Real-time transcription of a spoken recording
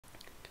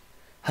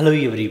Hello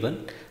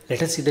everyone,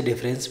 let us see the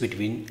difference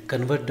between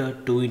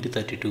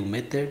Convert.2into32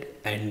 method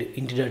and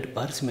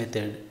int.Parse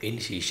method in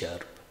C#.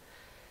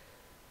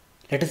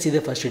 Let us see the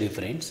first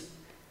difference.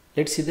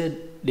 Let's see the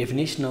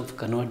definition of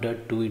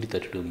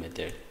Convert.2into32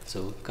 method.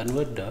 So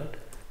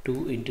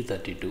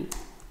Convert.2into32.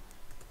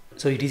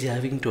 So it is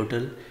having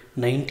total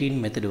 19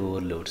 method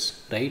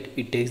overloads, right?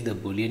 It takes the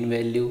boolean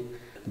value,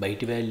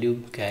 byte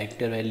value,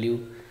 character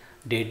value,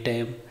 date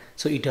time.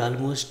 So it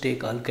almost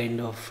take all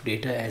kind of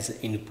data as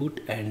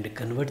input and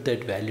convert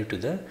that value to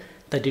the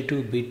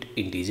 32-bit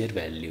integer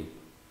value.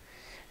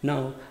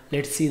 Now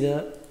let's see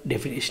the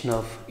definition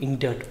of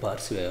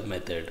int.Parse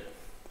method.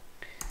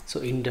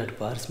 So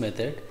int.Parse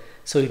method,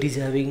 so it is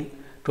having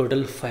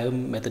total 5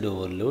 method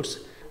overloads.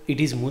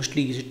 It is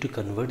mostly used to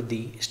convert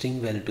the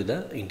string value to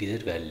the integer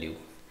value.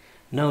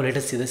 Now let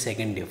us see the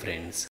second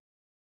difference.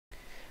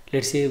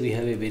 Let's say we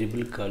have a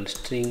variable called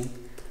string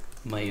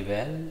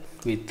myval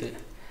with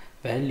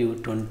value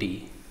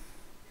 20.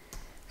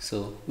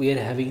 So we are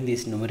having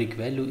this numeric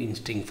value in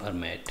string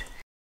format.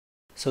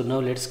 So now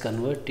let's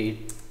convert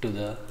it to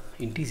the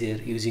integer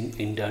using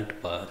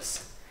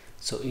int.Parse.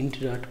 So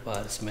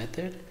int.Parse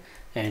method,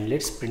 and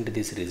let's print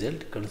this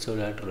result,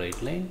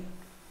 console.writeLine.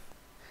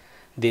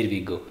 There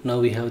we go. Now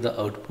we have the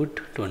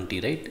output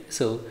 20, right?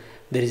 So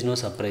there is no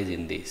surprise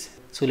in this.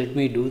 So let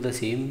me do the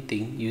same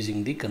thing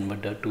using the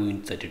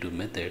Convert.2into32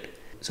 method.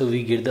 So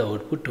we get the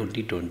output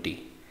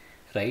 2020,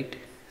 right?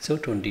 So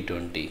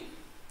 2020.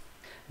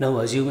 Now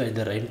assume at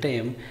the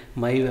runtime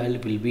my value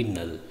will be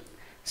null.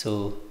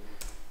 So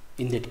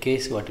in that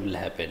case, what will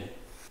happen?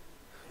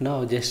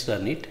 Now just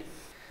run it.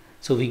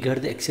 So we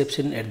got the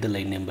exception at the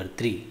line number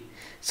 3.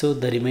 So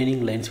the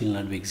remaining lines will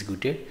not be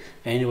executed.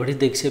 And what is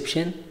the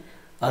exception?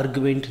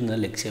 Argument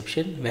null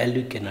exception,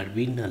 value cannot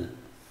be null.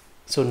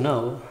 So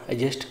now I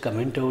just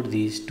comment out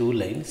these two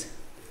lines,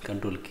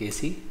 Control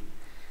KC,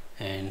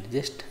 and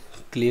just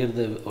clear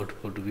the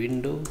output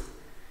window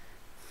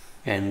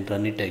and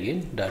run it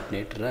again,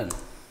 .NET run.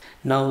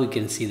 Now we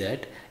can see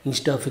that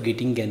instead of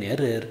getting an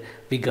error,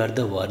 we got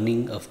the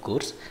warning, of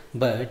course,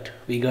 but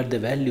we got the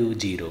value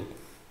 0.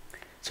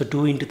 So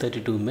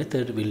 2into32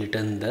 method will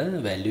return the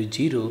value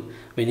 0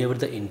 whenever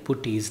the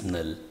input is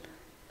null.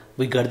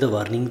 We got the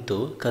warning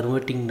though,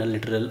 converting null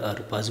literal or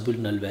possible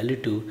null value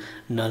to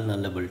null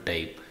nullable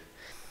type.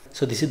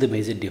 So this is the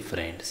major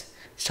difference.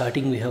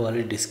 Starting we have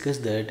already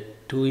discussed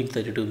that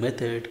 2into32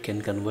 method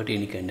can convert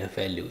any kind of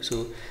value.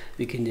 So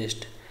we can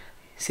just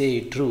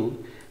say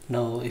true.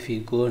 Now if we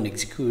go and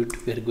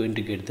execute, we are going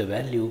to get the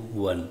value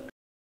 1.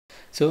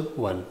 So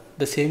 1.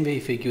 The same way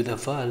if we give the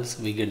false,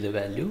 we get the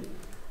value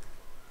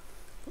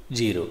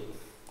 0.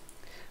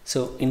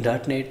 So in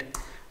 .NET,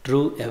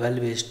 true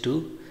evaluates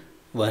to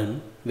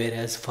 1,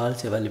 whereas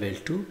false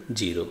evaluates to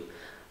 0.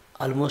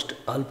 Almost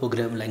all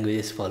program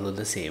languages follow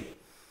the same.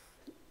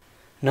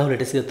 Now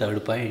let us see the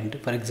third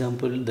point. For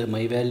example, the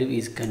my value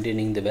is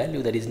containing the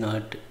value that is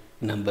not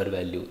number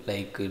value,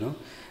 like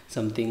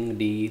something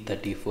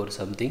D34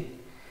 something,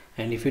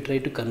 and if you try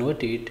to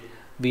convert it,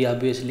 we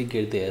obviously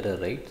get the error,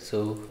 right?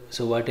 So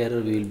what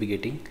error we will be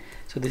getting?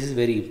 So this is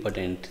very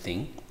important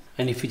thing.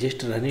 And if we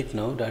just run it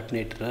now,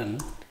 .NET run,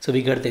 so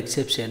we got the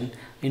exception,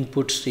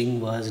 input string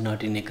was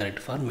not in a correct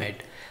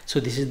format. So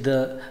this is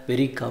the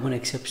very common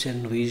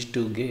exception we used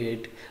to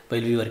get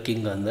while we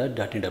working on the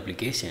 .NET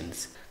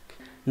applications.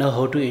 Now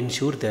how to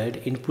ensure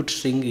that input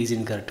string is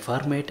in correct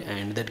format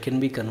and that can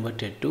be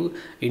converted to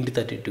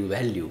int32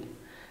 value.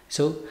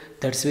 So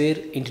that's where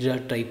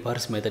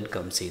int.TryParse method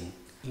comes in.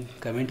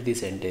 Comment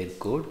this entire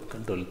code,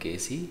 Control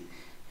KC,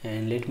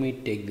 and let me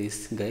take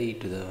this guy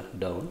to the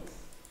down.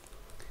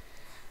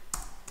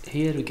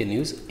 Here we can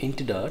use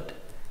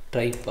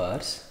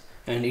int.TryParse,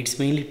 and it's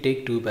mainly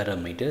take two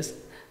parameters,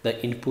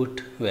 the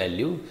input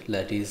value,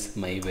 that is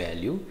my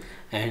value,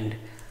 and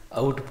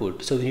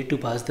output. So we need to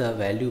pass the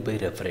value by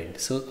referent.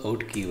 So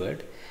out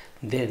keyword,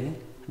 then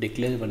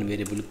declare one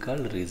variable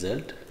called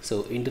result.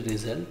 So int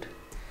result.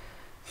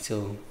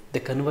 So the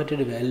converted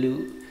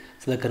value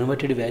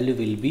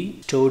will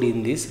be stored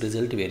in this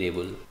result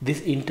variable.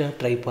 This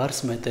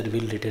int.TryParse method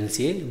will return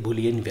a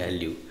boolean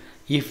value.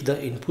 If the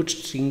input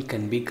string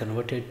can be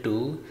converted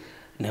to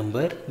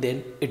number,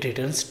 then it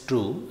returns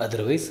true,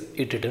 otherwise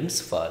it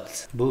returns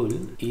false.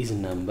 Bool is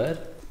number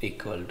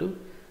equal to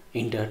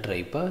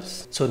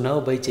int.TryParse. So now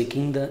by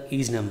checking the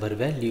is number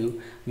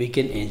value, we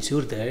can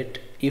ensure that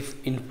if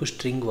input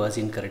string was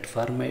in correct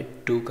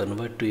format to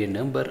convert to a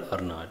number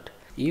or not.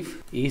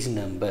 If is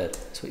number,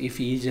 so if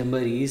is number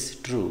is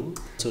true,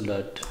 so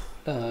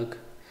log,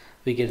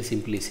 we can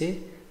simply say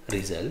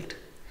result,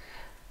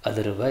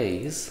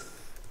 otherwise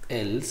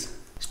else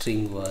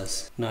string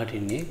was not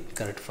in a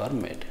correct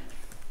format.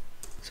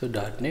 So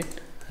 .NET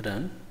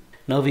run.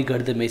 Now we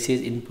got the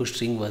message input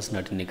string was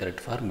not in a correct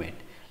format.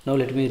 Now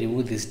let me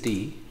remove this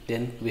D,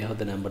 then we have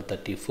the number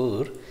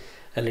 34,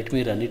 and let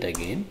me run it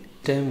again.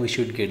 This time we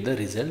should get the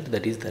result,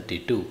 that is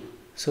 32.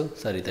 So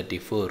sorry,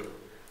 34.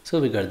 So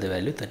we got the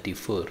value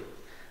 34,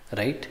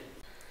 right?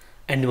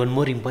 And one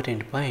more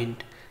important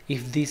point,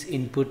 if this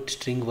input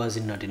string was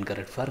not in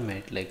correct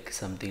format, like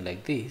something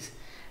like this,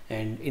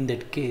 and in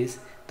that case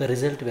the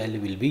result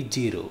value will be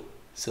 0.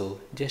 So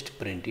just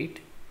print it,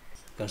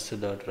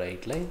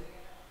 cursor.writeLine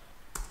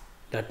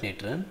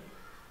 .NET run.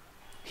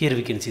 Here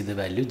we can see the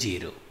value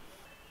 0.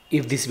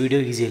 If this video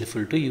is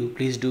helpful to you,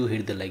 please do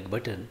hit the like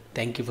button.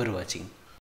 Thank you for watching.